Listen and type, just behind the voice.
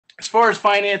As far as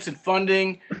finance and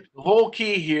funding, the whole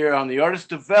key here on the artist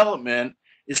development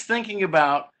is thinking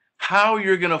about how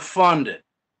you're going to fund it.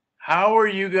 How are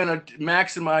you going to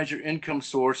maximize your income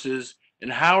sources,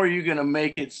 and how are you going to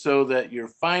make it so that your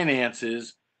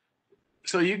finances,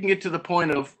 so you can get to the point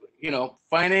of,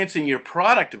 financing your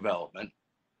product development,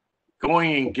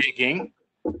 going and gigging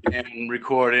and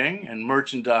recording and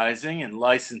merchandising and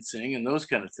licensing and those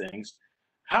kind of things.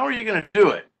 How are you going to do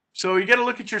it? So you got to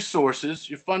look at your sources,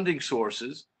 your funding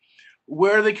sources.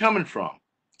 Where are they coming from?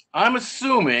 I'm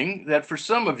assuming that for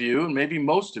some of you, and maybe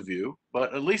most of you,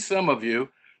 but at least some of you,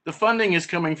 the funding is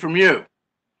coming from you.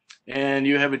 And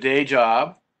you have a day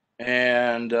job,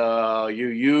 and you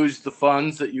use the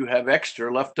funds that you have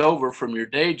extra left over from your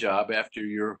day job after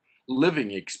your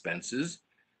living expenses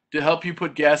to help you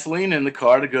put gasoline in the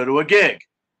car to go to a gig,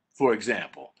 for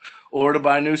example, or to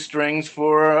buy new strings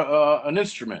for an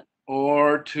instrument,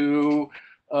 or to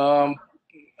um,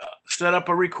 set up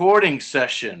a recording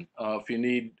session if you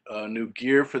need new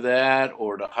gear for that,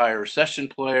 or to hire session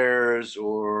players,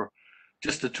 or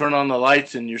just to turn on the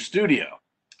lights in your studio.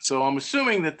 So I'm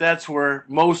assuming that that's where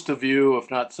most of you,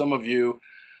 if not some of you,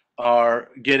 are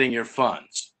getting your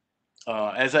funds.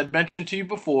 As I'd mentioned to you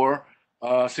before,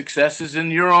 success is in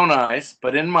your own eyes,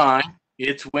 but in mine,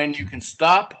 it's when you can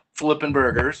stop flipping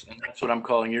burgers, and that's what I'm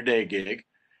calling your day gig,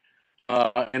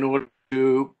 in order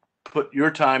to put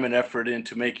your time and effort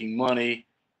into making money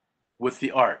with the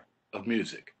art of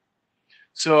music.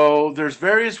 So there's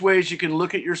various ways you can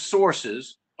look at your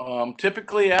sources.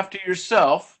 Typically, after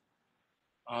yourself,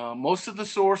 most of the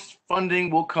source funding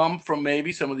will come from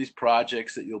maybe some of these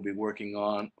projects that you'll be working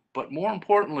on. But more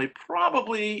importantly,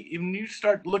 probably when you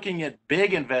start looking at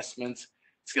big investments,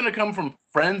 it's going to come from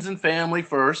friends and family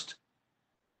first.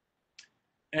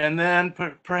 And then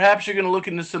perhaps you're going to look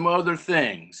into some other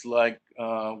things like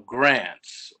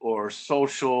grants or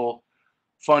social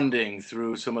funding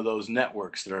through some of those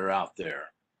networks that are out there.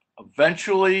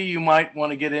 Eventually, you might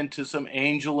want to get into some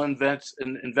angel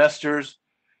investors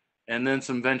and then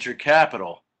some venture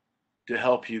capital to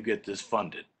help you get this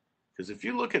funded. Because if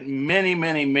you look at many,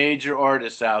 many major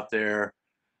artists out there,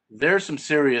 there's some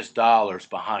serious dollars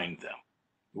behind them,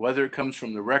 whether it comes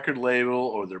from the record label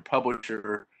or their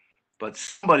publisher, but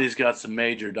somebody's got some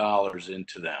major dollars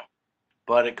into them.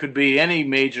 But it could be any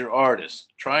major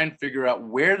artist. Try and figure out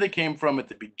where they came from at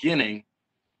the beginning,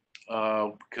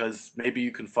 because maybe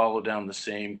you can follow down the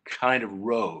same kind of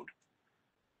road.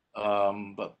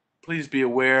 But please be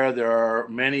aware there are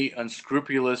many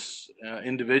unscrupulous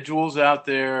individuals out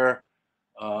there.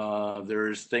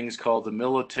 There's things called the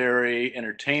military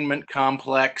entertainment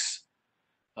complex.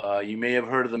 You may have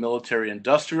heard of the military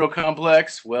industrial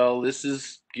complex. Well, this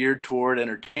is geared toward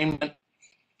entertainment.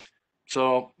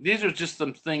 So these are just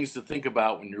some things to think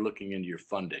about when you're looking into your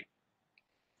funding.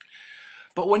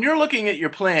 But when you're looking at your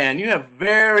plan, you have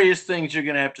various things you're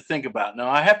going to have to think about. Now,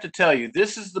 I have to tell you,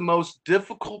 this is the most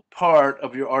difficult part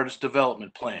of your artist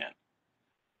development plan.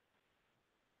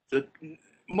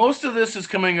 Most of this is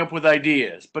coming up with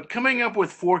ideas, but coming up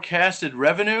with forecasted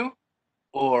revenue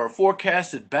or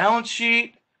forecasted balance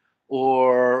sheet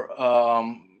or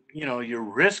your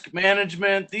risk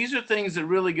management, these are things that are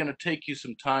really going to take you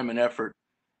some time and effort.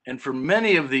 And for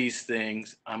many of these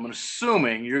things, I'm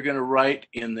assuming you're going to write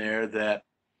in there that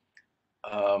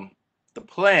the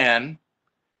plan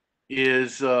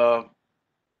is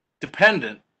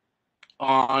dependent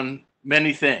on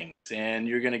many things, and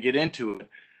you're going to get into it.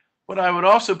 What I would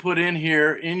also put in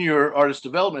here in your artist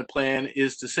development plan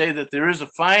is to say that there is a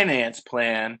finance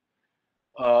plan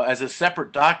as a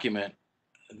separate document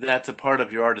that's a part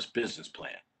of your artist business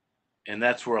plan. And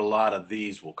that's where a lot of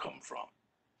these will come from.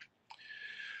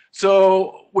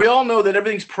 So we all know that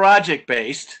everything's project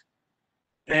based.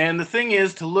 And the thing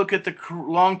is to look at the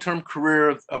long-term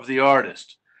career of the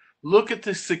artist. Look at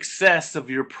the success of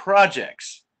your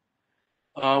projects.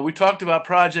 We talked about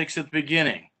projects at the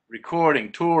beginning: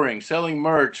 recording, touring, selling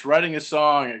merch, writing a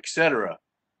song, etc.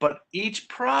 But each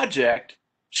project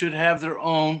should have their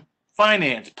own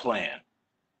finance plan.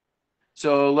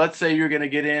 So let's say you're going to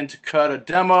get in to cut a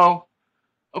demo.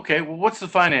 Okay, well, what's the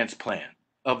finance plan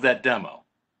of that demo?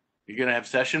 You're going to have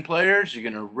session players, you're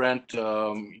going to rent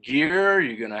gear,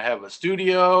 you're going to have a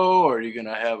studio, or you're going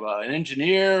to have an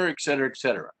engineer, et cetera, et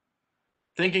cetera.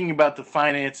 Thinking about the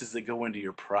finances that go into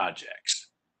your projects.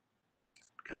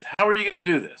 Because how are you going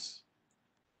to do this?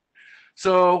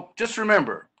 So just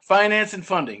remember, finance and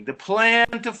funding. The plan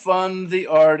to fund the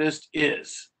artist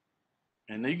is,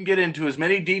 and you can get into as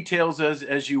many details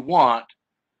as you want,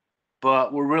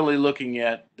 but we're really looking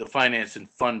at the finance and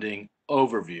funding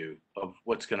overview of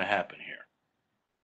what's going to happen here.